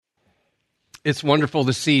It's wonderful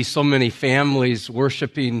to see so many families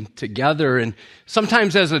worshiping together. And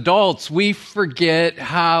sometimes as adults, we forget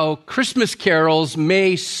how Christmas carols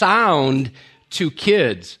may sound to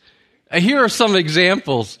kids. Here are some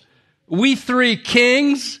examples. We three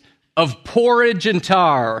kings of porridge and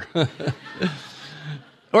tar.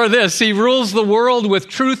 Or this, he rules the world with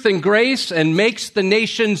truth and grace and makes the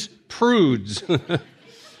nations prudes.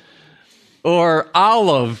 Or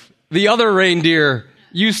Olive, the other reindeer,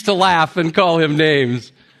 used to laugh and call him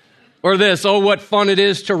names. Or this, oh, what fun it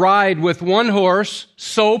is to ride with one horse,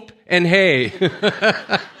 soap, and hay.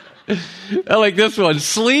 I like this one,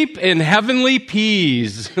 sleep in heavenly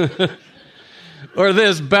peas. Or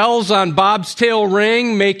this, bells on Bob's tail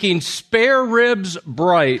ring, making spare ribs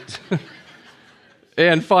bright.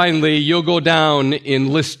 And finally, you'll go down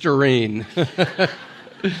in Listerine.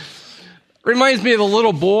 Reminds me of the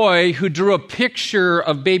little boy who drew a picture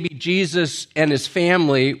of baby Jesus and his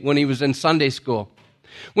family when he was in Sunday school.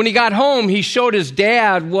 When he got home, he showed his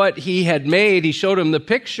dad what he had made. He showed him the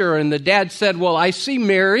picture, and the dad said, well, I see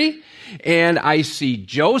Mary, and I see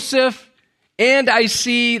Joseph, and I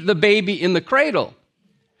see the baby in the cradle.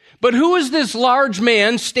 But who is this large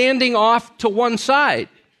man standing off to one side?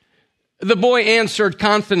 The boy answered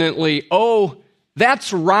confidently, oh,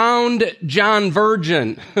 that's round John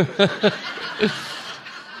Virgin.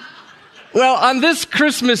 Well, on this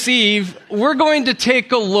Christmas Eve, we're going to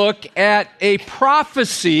take a look at a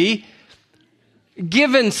prophecy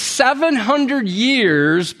given 700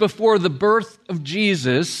 years before the birth of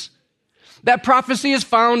Jesus. That prophecy is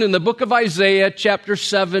found in the book of Isaiah, chapter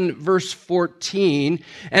 7, verse 14,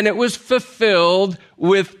 and it was fulfilled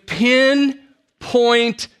with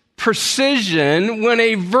pinpoint precision when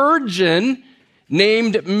a virgin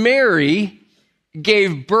named Mary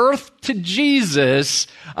gave birth to Jesus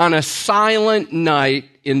on a silent night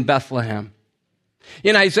in Bethlehem.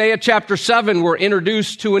 In Isaiah chapter 7, we're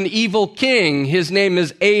introduced to an evil king. His name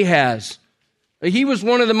is Ahaz. He was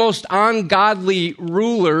one of the most ungodly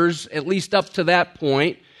rulers, at least up to that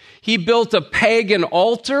point. He built a pagan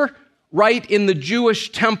altar right in the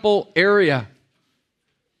Jewish temple area.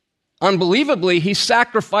 Unbelievably, he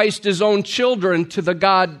sacrificed his own children to the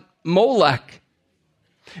god Molech.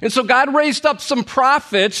 And so God raised up some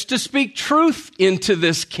prophets to speak truth into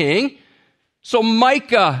this king. So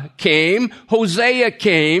Micah came, Hosea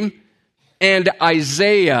came, and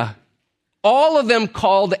Isaiah. All of them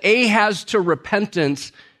called Ahaz to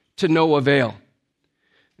repentance to no avail.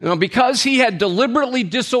 Now, because he had deliberately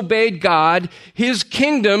disobeyed God, his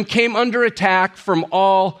kingdom came under attack from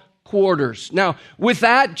all quarters. Now, with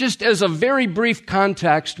that, just as a very brief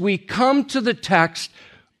context, we come to the text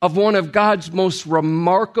of one of God's most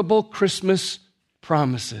remarkable Christmas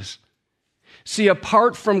promises. See,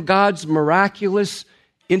 apart from God's miraculous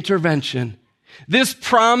intervention, this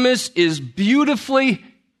promise is beautifully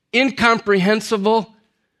incomprehensible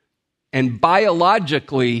and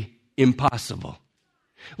biologically impossible.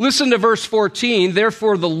 Listen to verse 14.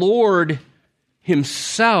 Therefore, the Lord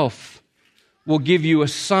himself will give you a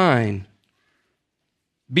sign.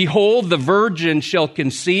 Behold, the virgin shall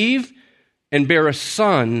conceive and bear a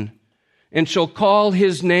son, and shall call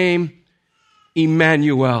his name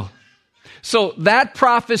Emmanuel. So that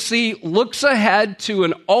prophecy looks ahead to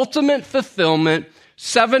an ultimate fulfillment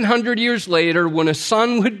 700 years later when a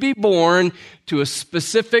son would be born to a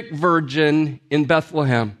specific virgin in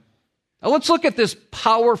Bethlehem. Now let's look at this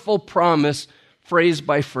powerful promise phrase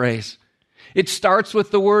by phrase. It starts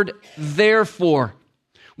with the word therefore.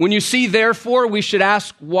 When you see therefore, we should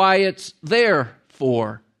ask why it's there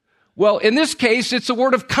for. Well, in this case, it's a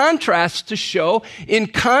word of contrast to show, in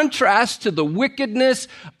contrast to the wickedness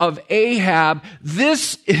of Ahab,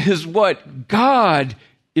 this is what God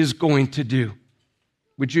is going to do.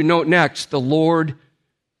 Would you note next, the Lord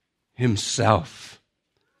himself.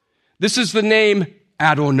 This is the name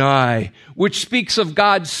Adonai, which speaks of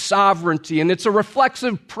God's sovereignty, and it's a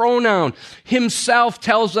reflexive pronoun. Himself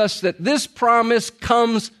tells us that this promise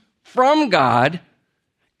comes from God,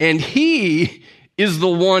 and he is the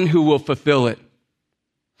one who will fulfill it.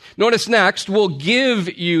 Notice next, will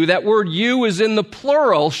give you. That word you is in the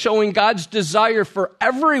plural, showing God's desire for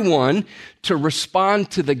everyone to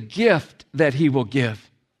respond to the gift that he will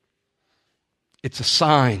give. It's a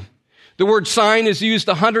sign. The word sign is used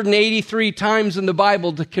 183 times in the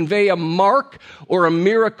Bible to convey a mark or a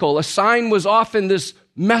miracle. A sign was often this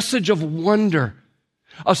message of wonder,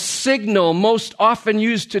 a signal most often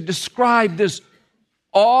used to describe this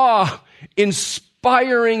awe-inspiring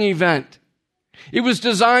event. It was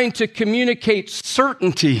designed to communicate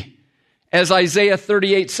certainty. As Isaiah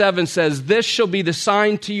 38:7 says, this shall be the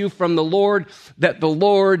sign to you from the Lord, that the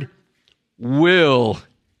Lord will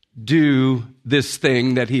do this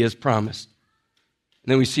thing that he has promised.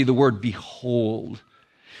 And then we see the word behold.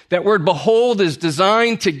 That word behold is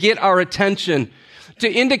designed to get our attention,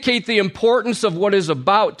 to indicate the importance of what is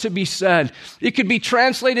about to be said. It could be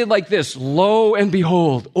translated like this: lo and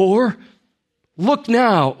behold, or look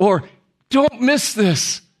now, or don't miss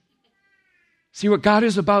this. See what God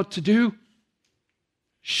is about to do?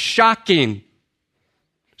 Shocking,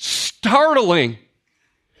 startling,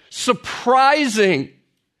 surprising.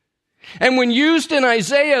 And when used in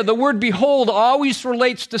Isaiah, the word behold always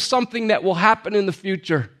relates to something that will happen in the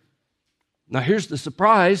future. Now here's the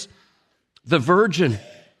surprise: the virgin.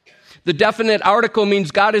 The definite article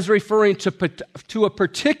means God is referring to a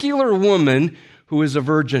particular woman who is a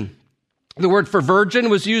virgin. The word for virgin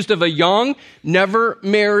was used of a young, never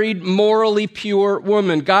married, morally pure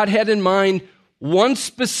woman. God had in mind one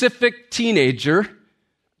specific teenager,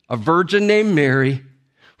 a virgin named Mary,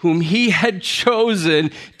 whom he had chosen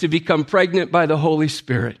to become pregnant by the Holy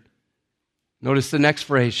Spirit. Notice the next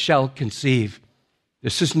phrase: shall conceive.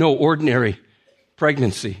 This is no ordinary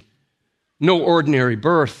pregnancy, no ordinary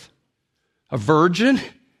birth. A virgin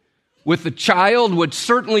with a child would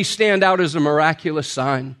certainly stand out as a miraculous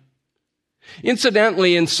sign.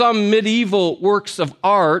 Incidentally, in some medieval works of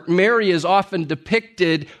art, Mary is often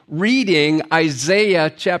depicted reading Isaiah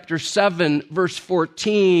chapter 7, verse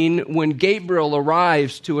 14, when Gabriel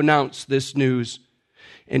arrives to announce this news,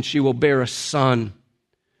 and she will bear a son.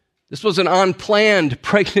 This was an unplanned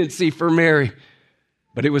pregnancy for Mary,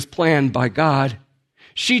 but it was planned by God.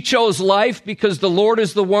 She chose life because the Lord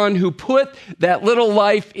is the one who put that little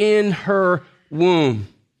life in her womb.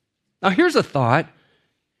 Now here's a thought.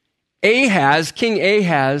 King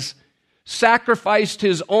Ahaz, sacrificed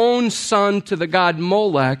his own son to the god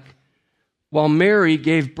Molech, while Mary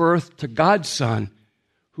gave birth to God's son,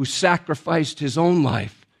 who sacrificed his own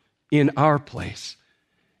life in our place.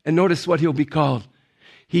 And notice what he'll be called.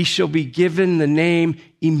 He shall be given the name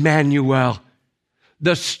Emmanuel,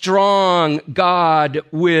 the strong God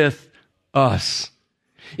with us.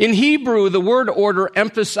 In Hebrew, the word order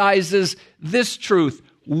emphasizes this truth: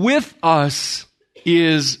 with us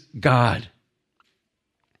is God.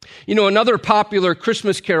 You know, another popular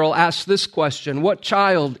Christmas carol asks this question: what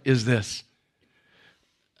child is this?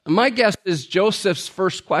 My guess is Joseph's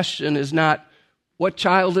first question is not, what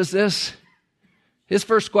child is this? His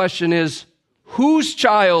first question is, whose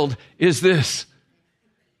child is this?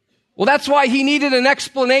 Well, that's why he needed an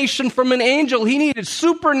explanation from an angel. He needed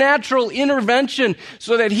supernatural intervention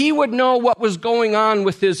so that he would know what was going on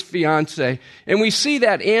with his fiancée. And we see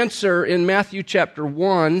that answer in Matthew chapter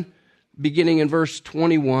 1, beginning in verse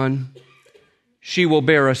 21. She will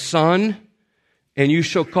bear a son, and you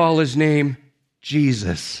shall call his name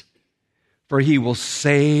Jesus, for he will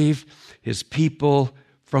save his people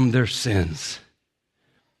from their sins.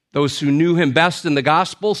 Those who knew him best in the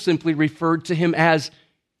gospel simply referred to him as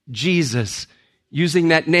Jesus, using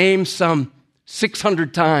that name some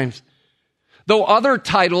 600 times. Though other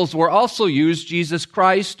titles were also used, Jesus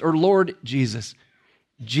Christ or Lord Jesus.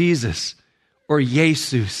 Jesus or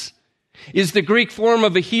Jesus is the Greek form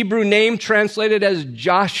of a Hebrew name translated as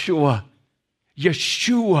Joshua,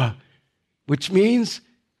 Yeshua, which means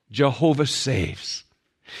Jehovah saves.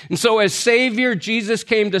 And so as Savior, Jesus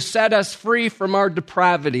came to set us free from our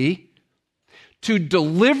depravity, to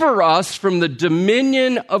deliver us from the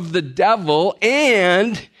dominion of the devil,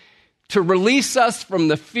 and to release us from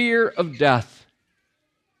the fear of death.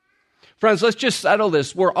 Friends, let's just settle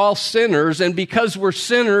this. We're all sinners, and because we're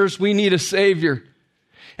sinners, we need a Savior.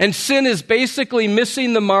 And sin is basically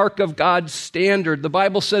missing the mark of God's standard. The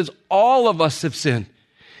Bible says all of us have sinned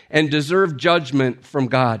and deserve judgment from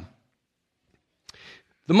God.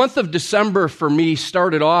 The month of December for me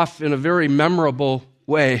started off in a very memorable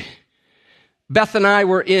way. Beth and I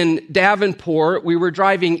were in Davenport. We were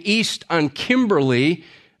driving east on Kimberly.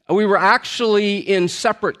 We were actually in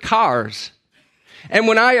separate cars. And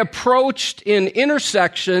when I approached an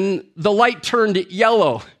intersection, the light turned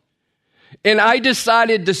yellow. And I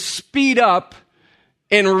decided to speed up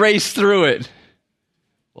and race through it.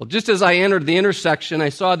 Well, just as I entered the intersection, I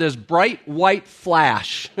saw this bright white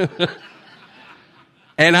flash.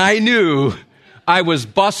 And I knew I was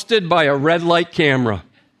busted by a red light camera.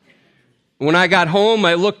 When I got home,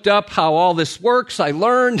 I looked up how all this works. I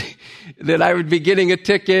learned that I would be getting a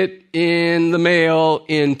ticket in the mail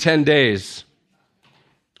in 10 days.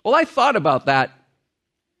 Well, I thought about that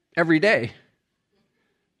every day.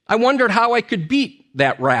 I wondered how I could beat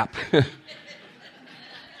that rap.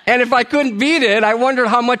 And if I couldn't beat it, I wondered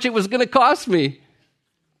how much it was going to cost me.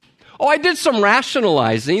 Oh, I did some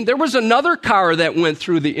rationalizing. There was another car that went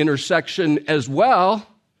through the intersection as well.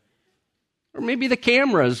 Or maybe the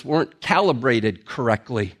cameras weren't calibrated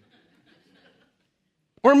correctly.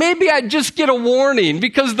 Or maybe I'd just get a warning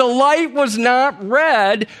because the light was not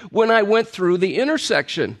red when I went through the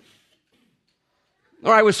intersection.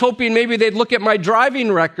 Or I was hoping maybe they'd look at my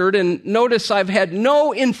driving record and notice I've had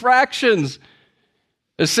no infractions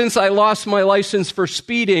since I lost my license for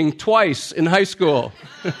speeding twice in high school.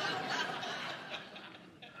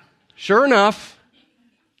 Sure enough,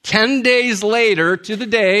 10 days later to the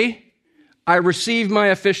day, I received my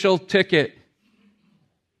official ticket.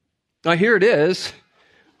 Now here it is.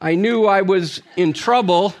 I knew I was in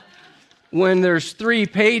trouble when there's 3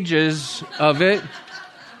 pages of it.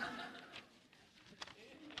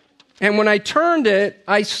 And when I turned it,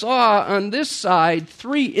 I saw on this side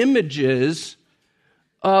 3 images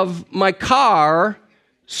of my car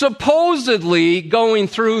supposedly going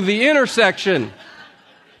through the intersection.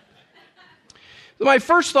 My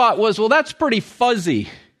first thought was, well, that's pretty fuzzy.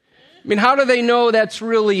 I mean, how do they know that's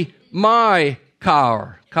really my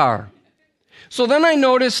car? So then I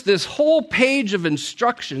noticed this whole page of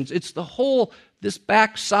instructions. It's this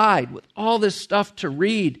back side with all this stuff to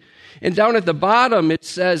read. And down at the bottom, it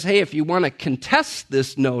says, hey, if you want to contest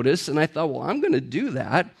this notice. And I thought, well, I'm going to do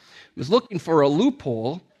that. I was looking for a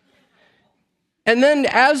loophole. And then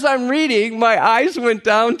as I'm reading, my eyes went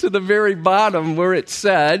down to the very bottom where it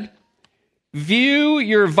said, view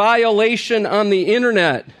your violation on the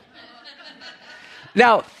internet.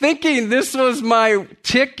 Now, thinking this was my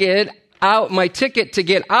ticket to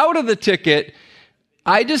get out of the ticket,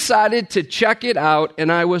 I decided to check it out,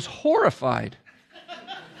 and I was horrified.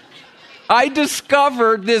 I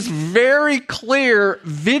discovered this very clear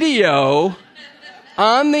video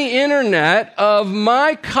on the internet of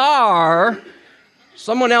my car.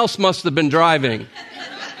 Someone else must have been driving.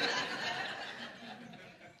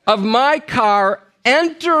 Of my car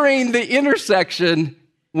entering the intersection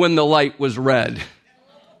when the light was red.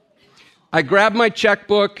 I grabbed my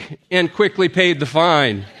checkbook and quickly paid the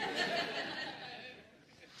fine.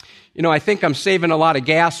 You know, I think I'm saving a lot of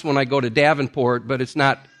gas when I go to Davenport, but it's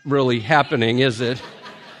not really happening, is it?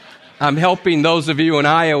 I'm helping those of you in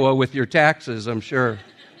Iowa with your taxes, I'm sure.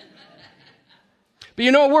 But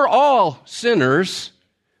you know, we're all sinners.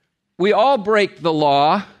 We all break the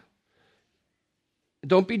law.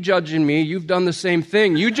 Don't be judging me. You've done the same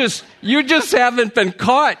thing. You just haven't been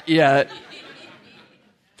caught yet.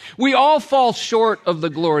 We all fall short of the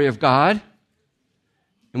glory of God.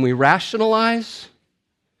 And we rationalize,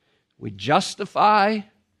 we justify,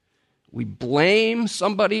 we blame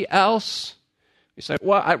somebody else. We say,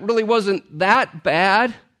 well, it really wasn't that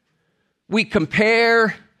bad. We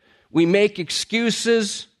compare, we make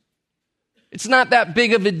excuses. It's not that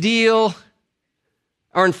big of a deal.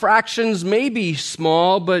 Our infractions may be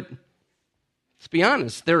small, but let's be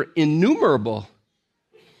honest, they're innumerable.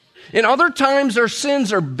 In other times, our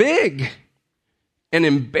sins are big and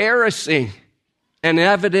embarrassing and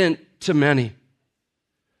evident to many.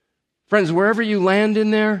 Friends, wherever you land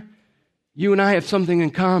in there, you and I have something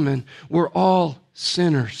in common. We're all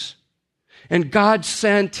sinners. And God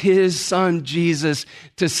sent His Son, Jesus,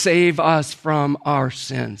 to save us from our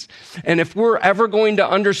sins. And if we're ever going to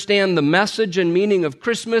understand the message and meaning of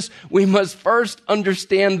Christmas, we must first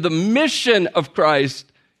understand the mission of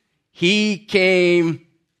Christ. He came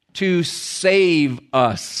to save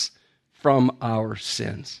us from our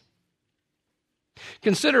sins.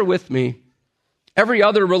 Consider with me, every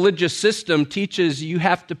other religious system teaches you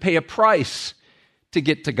have to pay a price to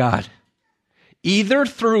get to God, either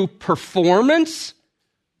through performance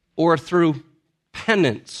or through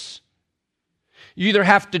penance. You either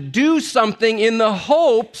have to do something in the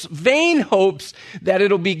hopes, vain hopes, that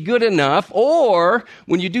it'll be good enough, or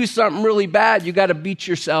when you do something really bad, you got to beat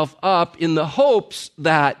yourself up in the hopes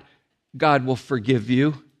that God will forgive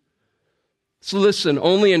you. So listen,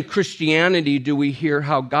 only in Christianity do we hear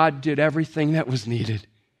how God did everything that was needed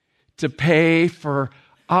to pay for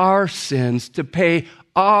our sins, to pay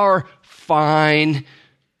our fine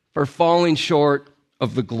for falling short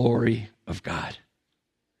of the glory of God.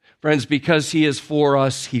 Friends, because He is for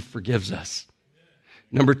us, He forgives us.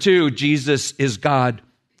 Number 2, Jesus is God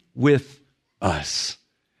with us.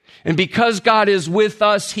 And because God is with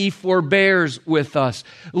us, He forbears with us.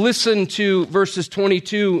 Listen to verses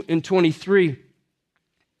 22 and 23.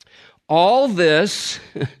 All this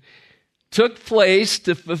took place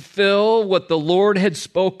to fulfill what the Lord had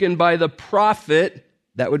spoken by the prophet,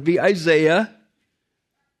 that would be Isaiah.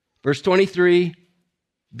 Verse 23,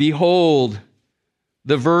 behold,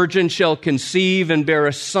 the virgin shall conceive and bear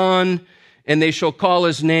a son, and they shall call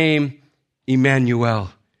his name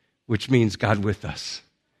Emmanuel, which means God with us.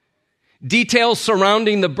 Details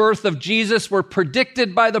surrounding the birth of Jesus were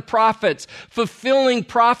predicted by the prophets, fulfilling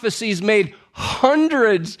prophecies made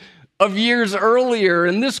hundreds of years earlier.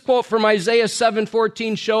 And this quote from Isaiah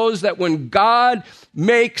 7:14 shows that when God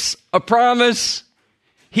makes a promise,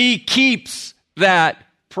 he keeps that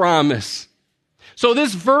promise. So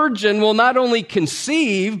this virgin will not only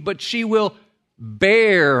conceive, but she will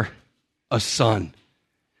bear a son.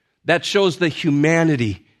 That shows the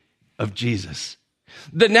humanity of Jesus.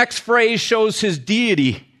 The next phrase shows his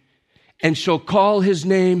deity, and shall call his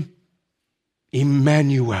name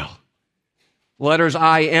Emmanuel. Letters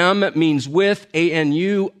I-M means with,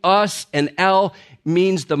 A-N-U, us, and L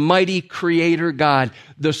means the mighty creator God,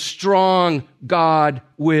 the strong God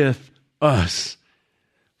with us.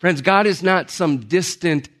 Friends, God is not some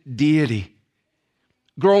distant deity.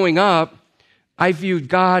 Growing up, I viewed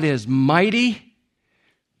God as mighty,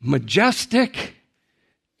 majestic,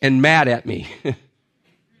 and mad at me.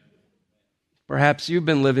 Perhaps you've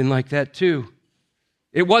been living like that too.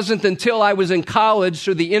 It wasn't until I was in college,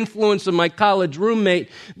 through the influence of my college roommate,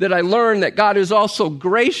 that I learned that God is also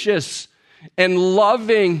gracious and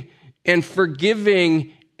loving and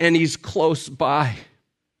forgiving, and he's close by.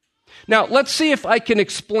 Now, let's see if I can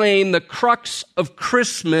explain the crux of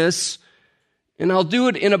Christmas, and I'll do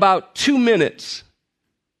it in about 2 minutes.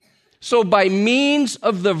 So, by means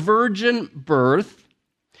of the virgin birth,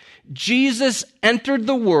 Jesus entered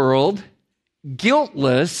the world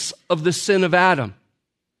guiltless of the sin of Adam.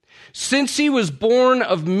 Since he was born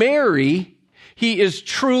of Mary, he is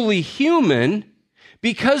truly human.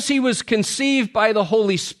 Because he was conceived by the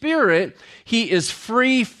Holy Spirit, he is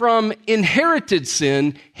free from inherited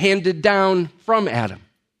sin handed down from Adam.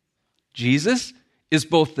 Jesus is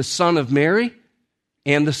both the Son of Mary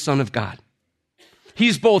and the Son of God.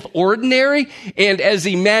 He's both ordinary, and as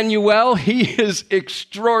Emmanuel, he is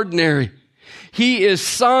extraordinary. He is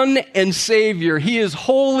Son and Savior. He is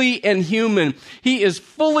holy and human. He is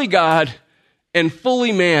fully God and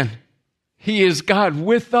fully man. He is God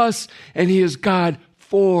with us, and he is God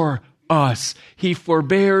for us. He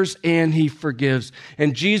forbears and he forgives.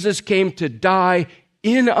 And Jesus came to die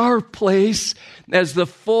in our place as the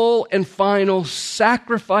full and final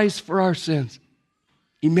sacrifice for our sins.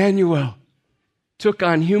 Emmanuel took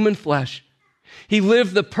on human flesh. He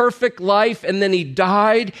lived the perfect life, and then he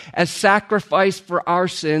died as sacrifice for our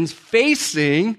sins, facing